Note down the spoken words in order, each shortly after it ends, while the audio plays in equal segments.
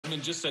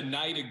Edmond, just a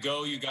night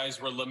ago, you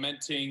guys were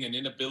lamenting an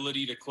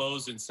inability to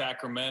close in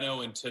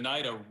Sacramento, and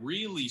tonight a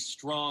really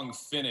strong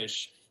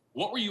finish.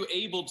 What were you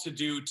able to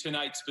do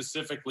tonight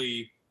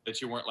specifically that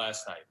you weren't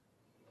last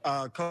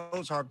night?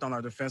 Coach harped on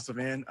our defensive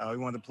end. We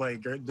wanted to play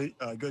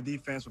good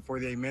defense for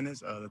 48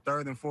 minutes. The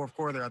third and fourth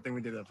quarter, I think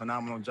we did a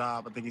phenomenal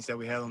job. I think he said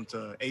we held them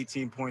to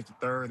 18 points the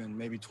third and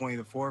maybe 20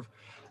 the fourth.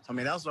 So, I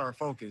mean, that was our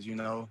focus,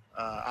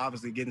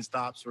 obviously getting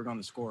stops, we're going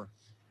to score.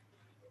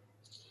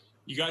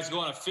 You guys go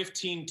on a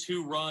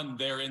 15-2 run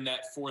there in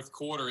that fourth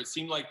quarter. It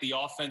seemed like the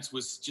offense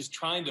was just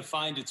trying to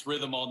find its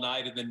rhythm all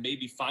night and then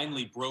maybe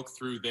finally broke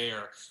through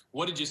there.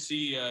 What did you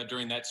see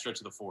during that stretch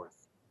of the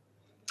fourth?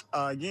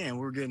 Again,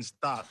 we're getting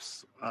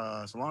stops.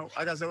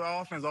 Like I said,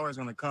 our offense is always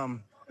going to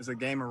come. It's a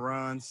game of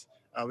runs.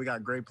 We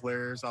got great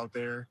players out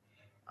there.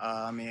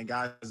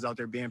 Guys out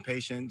there being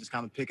patient, just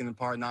kind of picking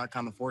apart, not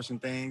kind of forcing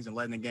things and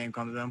letting the game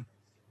come to them.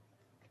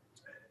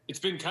 It's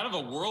been kind of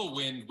a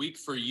whirlwind week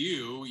for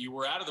you. You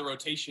were out of the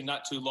rotation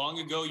not too long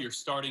ago. You're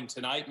starting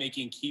tonight,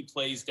 making key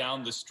plays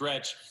down the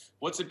stretch.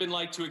 What's it been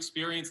like to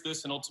experience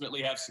this and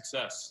ultimately have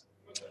success?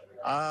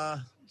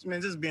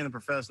 Just being a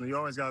professional, you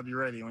always got to be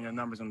ready when your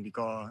number's going to be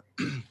called.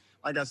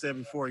 Like I said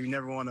before, you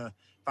never want to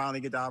finally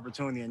get the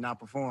opportunity and not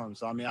perform.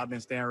 So, I've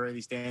been staying ready,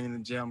 staying in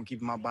the gym,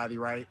 keeping my body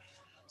right.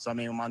 So,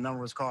 when my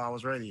number was called, I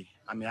was ready.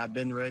 I've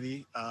been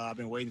ready. I've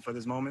been waiting for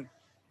this moment.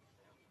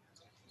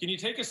 Can you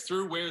take us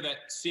through where that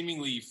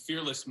seemingly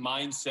fearless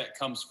mindset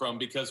comes from?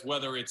 Because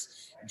whether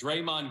it's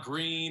Draymond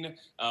Green,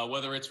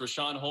 whether it's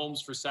Rashawn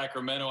Holmes for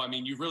Sacramento,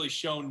 you've really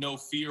shown no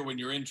fear when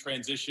you're in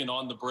transition,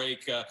 on the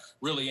break,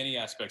 really any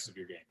aspects of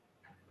your game.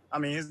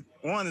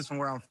 One is from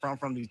where I'm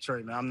from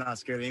Detroit, man. I'm not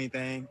scared of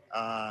anything.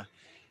 I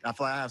feel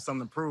like I have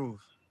something to prove.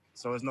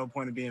 So there's no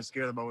point in being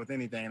scared about with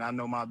anything. And I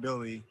know my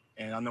ability,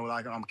 and I know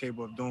what I'm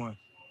capable of doing.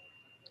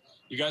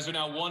 You guys are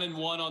now 1-1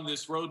 on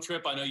this road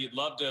trip. I know you'd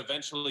love to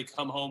eventually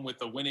come home with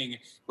a winning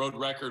road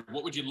record.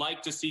 What would you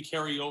like to see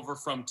carry over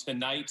from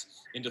tonight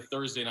into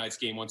Thursday night's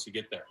game once you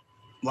get there?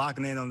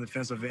 Locking in on the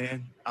defensive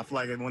end. I feel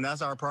like when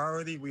that's our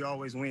priority, we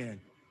always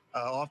win.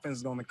 Offense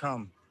is going to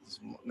come.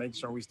 Just make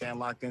sure we stand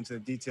locked into the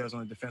details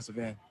on the defensive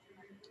end.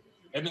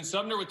 Edmond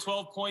Sumner with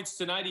 12 points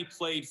tonight. He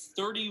played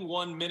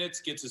 31 minutes,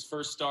 gets his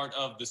first start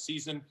of the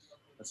season.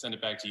 Let's send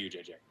it back to you,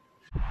 JJ.